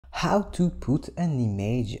how to put an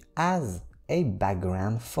image as a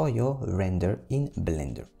background for your render in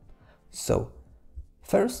Blender. So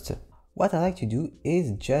first, what I like to do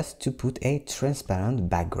is just to put a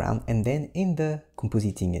transparent background and then in the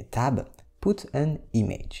Compositing tab, put an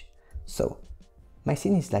image. So my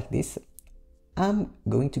scene is like this. I'm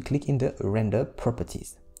going to click in the render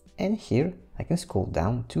properties and here I can scroll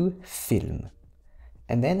down to film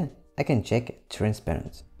and then I can check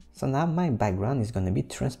transparent. So now my background is going to be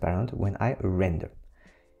transparent when I render.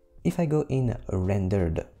 If I go in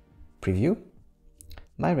rendered preview,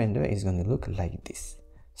 my render is going to look like this.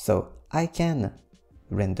 So I can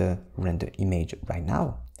render image right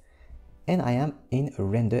now and I am in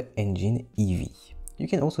render engine EV. You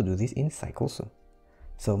can also do this in cycles.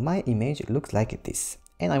 So my image looks like this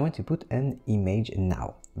and I want to put an image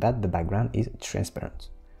now, but the background is transparent.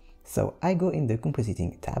 So I go in the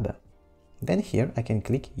Compositing tab, then here I can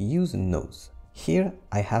click use nodes. Here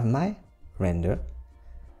I have my render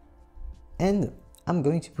and I'm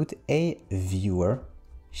going to put a viewer,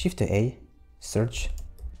 Shift A, search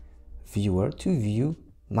viewer to view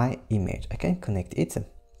my image. I can connect it.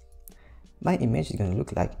 My image is going to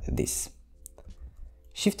look like this.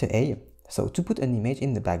 Shift A, so to put an image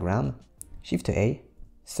in the background, Shift A,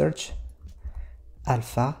 search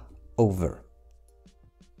alpha over.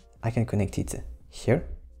 I can connect it here.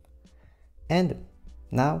 And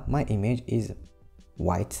now my image is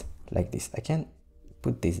white like this. I can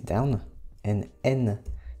put this down and N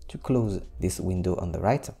to close this window on the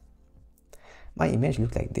right. My image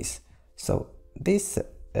looks like this. So this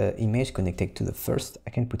image connected to the first, I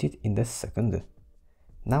can put it in the second.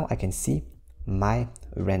 Now I can see my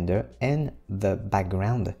render and the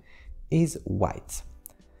background is white.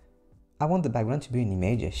 I want the background to be an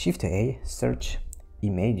image. Shift A, search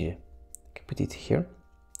image. I can put it here.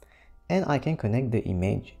 And I can connect the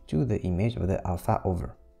image to the image of the alpha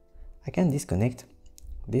over. I can disconnect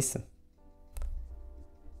this.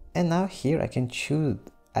 And now here I can choose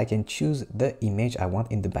the image I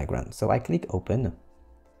want in the background. So I click open.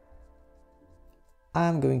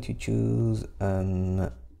 I'm going to choose,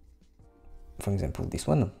 for example, this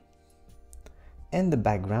one. And the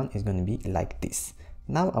background is going to be like this.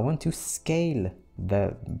 Now I want to scale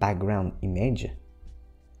the background image,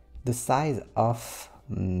 the size of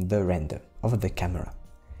the render of the camera.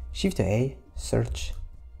 Shift A, search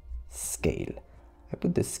scale. I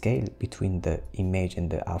put the scale between the image and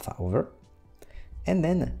the alpha over. And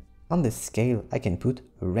then on the scale, I can put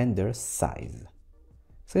render size.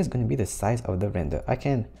 So it's going to be the size of the render. I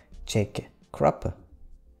can check crop.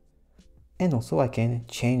 And also I can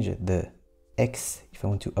change the X if I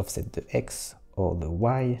want to offset the X or the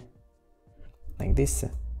Y like this.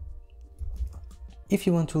 If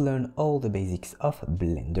you want to learn all the basics of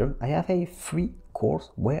Blender, I have a free course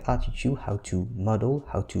where I teach you how to model,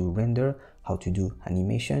 how to render, how to do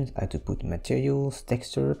animations, how to put materials,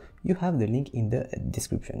 texture. You have the link in the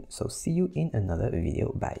description. So see you in another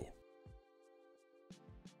video. Bye.